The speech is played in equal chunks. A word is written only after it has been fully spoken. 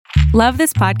Love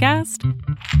this podcast?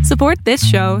 Support this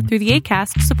show through the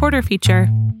Acast supporter feature.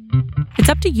 It's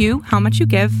up to you how much you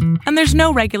give, and there's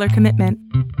no regular commitment.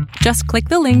 Just click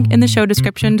the link in the show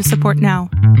description to support now.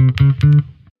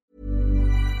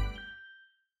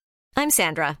 I'm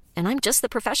Sandra, and I'm just the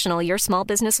professional your small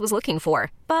business was looking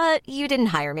for. But you didn't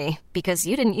hire me because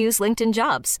you didn't use LinkedIn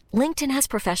Jobs. LinkedIn has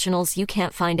professionals you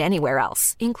can't find anywhere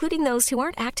else, including those who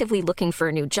aren't actively looking for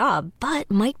a new job, but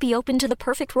might be open to the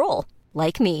perfect role,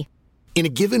 like me. In a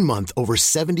given month, over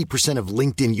 70% of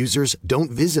LinkedIn users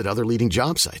don't visit other leading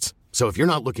job sites. So if you're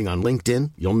not looking on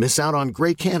LinkedIn, you'll miss out on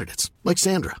great candidates like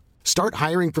Sandra. Start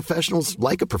hiring professionals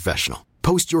like a professional.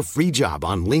 Post your free job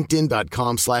on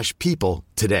linkedin.com/people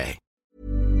today.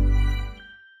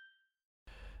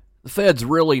 The Fed's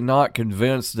really not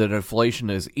convinced that inflation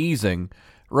is easing.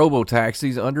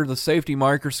 Robo-taxis under the safety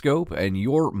microscope, and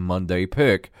your Monday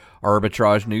pick.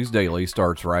 Arbitrage News Daily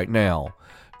starts right now.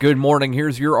 Good morning,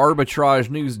 here's your Arbitrage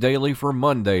News Daily for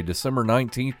Monday, December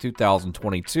 19th,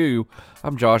 2022.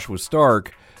 I'm Joshua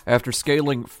Stark. After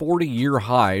scaling 40-year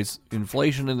highs,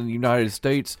 inflation in the United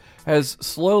States has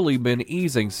slowly been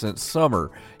easing since summer,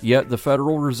 yet the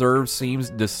Federal Reserve seems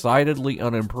decidedly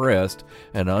unimpressed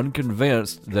and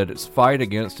unconvinced that its fight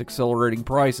against accelerating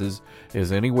prices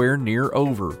is anywhere near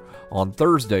over. On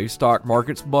Thursday, stock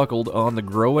markets buckled on the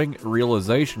growing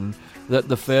realization that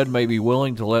the Fed may be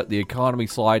willing to let the economy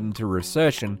slide into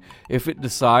recession if it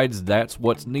decides that's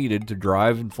what's needed to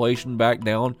drive inflation back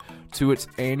down to its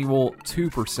annual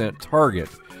 2% target.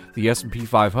 The S&P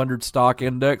 500 stock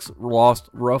index lost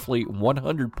roughly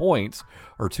 100 points,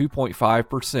 or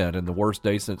 2.5%, in the worst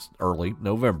day since early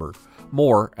November.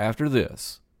 More after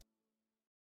this.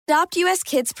 Adopt US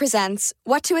Kids presents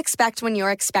What to Expect When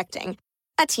You're Expecting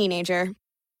a Teenager.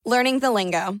 Learning the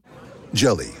lingo.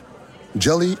 Jelly.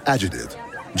 Jelly adjective.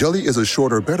 Jelly is a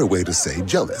shorter, better way to say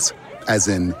jealous. As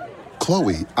in,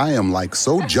 Chloe, I am like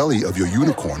so jelly of your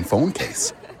unicorn phone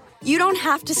case. You don't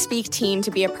have to speak teen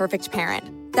to be a perfect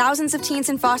parent. Thousands of teens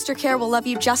in foster care will love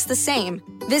you just the same.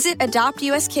 Visit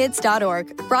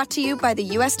adoptuskids.org, brought to you by the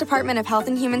U.S. Department of Health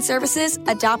and Human Services,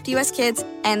 Adopt U.S. Kids,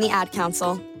 and the Ad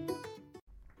Council.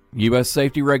 U.S.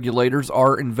 safety regulators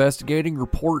are investigating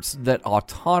reports that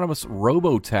autonomous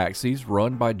robo-taxis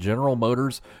run by General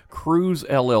Motors Cruise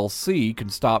LLC can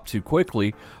stop too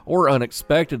quickly or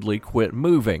unexpectedly quit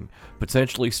moving,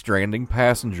 potentially stranding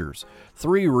passengers.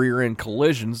 3 rear-end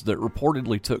collisions that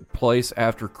reportedly took place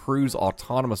after Cruise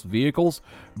autonomous vehicles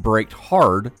braked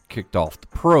hard kicked off the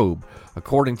probe,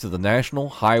 according to the National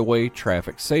Highway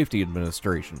Traffic Safety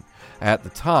Administration. At the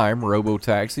time,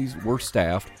 robo-taxis were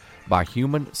staffed by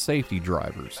human safety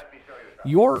drivers.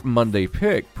 Your Monday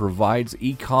Pick provides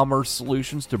e-commerce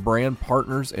solutions to brand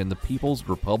partners in the People's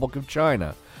Republic of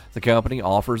China. The company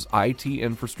offers IT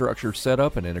infrastructure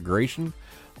setup and integration,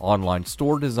 online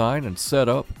store design and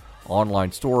setup,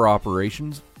 online store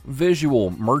operations,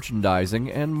 visual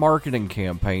merchandising and marketing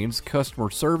campaigns, customer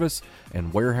service,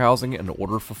 and warehousing and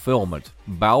order fulfillment.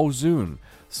 Baozun,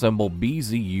 symbol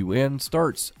BZUN,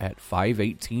 starts at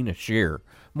 $5.18 a share.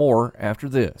 More after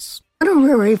this.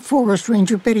 Honorary Forest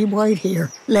Ranger Betty White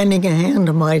here, lending a hand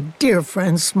to my dear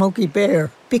friend Smokey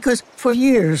Bear. Because for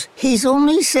years, he's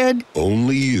only said,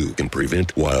 only you can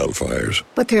prevent wildfires.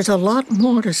 But there's a lot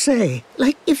more to say.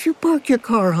 Like if you park your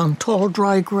car on tall,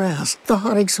 dry grass, the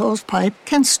hot exhaust pipe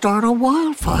can start a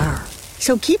wildfire.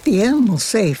 So keep the animals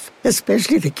safe,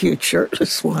 especially the cute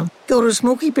shirtless one. Go to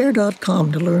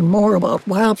SmokeyBear.com to learn more about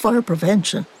wildfire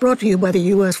prevention. Brought to you by the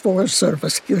U.S. Forest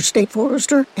Service, your state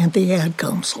forester, and the Ad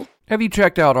Council. Have you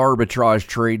checked out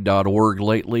arbitragetrade.org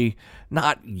lately?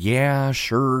 Not, yeah,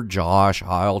 sure, Josh,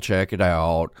 I'll check it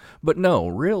out. But no,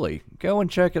 really, go and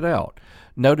check it out.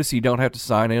 Notice you don't have to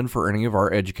sign in for any of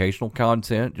our educational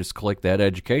content. Just click that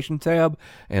education tab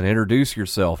and introduce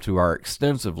yourself to our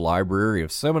extensive library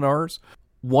of seminars,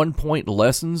 1-point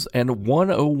lessons, and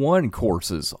 101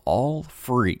 courses, all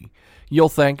free. You'll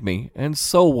thank me, and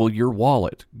so will your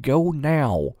wallet. Go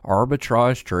now.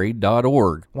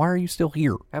 arbitragetrade.org. Why are you still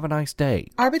here? Have a nice day.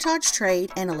 Arbitrage Trade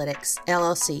Analytics,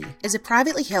 LLC, is a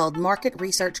privately held market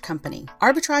research company.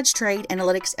 Arbitrage Trade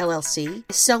Analytics, LLC,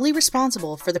 is solely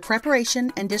responsible for the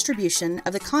preparation and distribution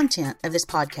of the content of this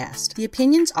podcast. The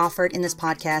opinions offered in this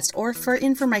podcast are for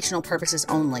informational purposes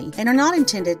only and are not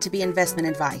intended to be investment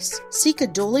advice. Seek a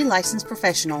duly licensed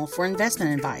professional for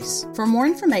investment advice. For more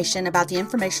information about the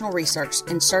informational research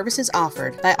and services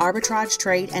offered by Arbitrage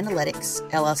Trade Analytics,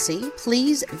 LLC,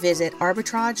 please visit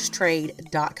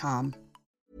arbitragetrade.com.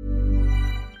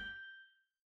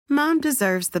 Mom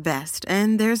deserves the best,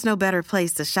 and there's no better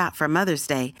place to shop for Mother's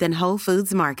Day than Whole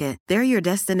Foods Market. They're your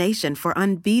destination for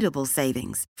unbeatable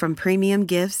savings, from premium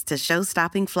gifts to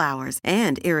show-stopping flowers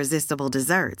and irresistible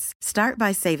desserts. Start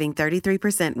by saving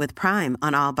 33% with Prime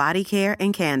on all body care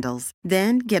and candles.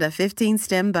 Then get a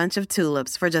 15-stem bunch of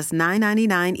tulips for just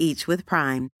 $9.99 each with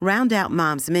Prime. Round out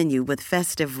Mom's menu with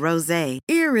festive rosé,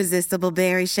 irresistible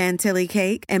berry chantilly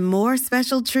cake, and more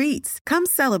special treats. Come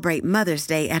celebrate Mother's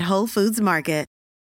Day at Whole Foods Market.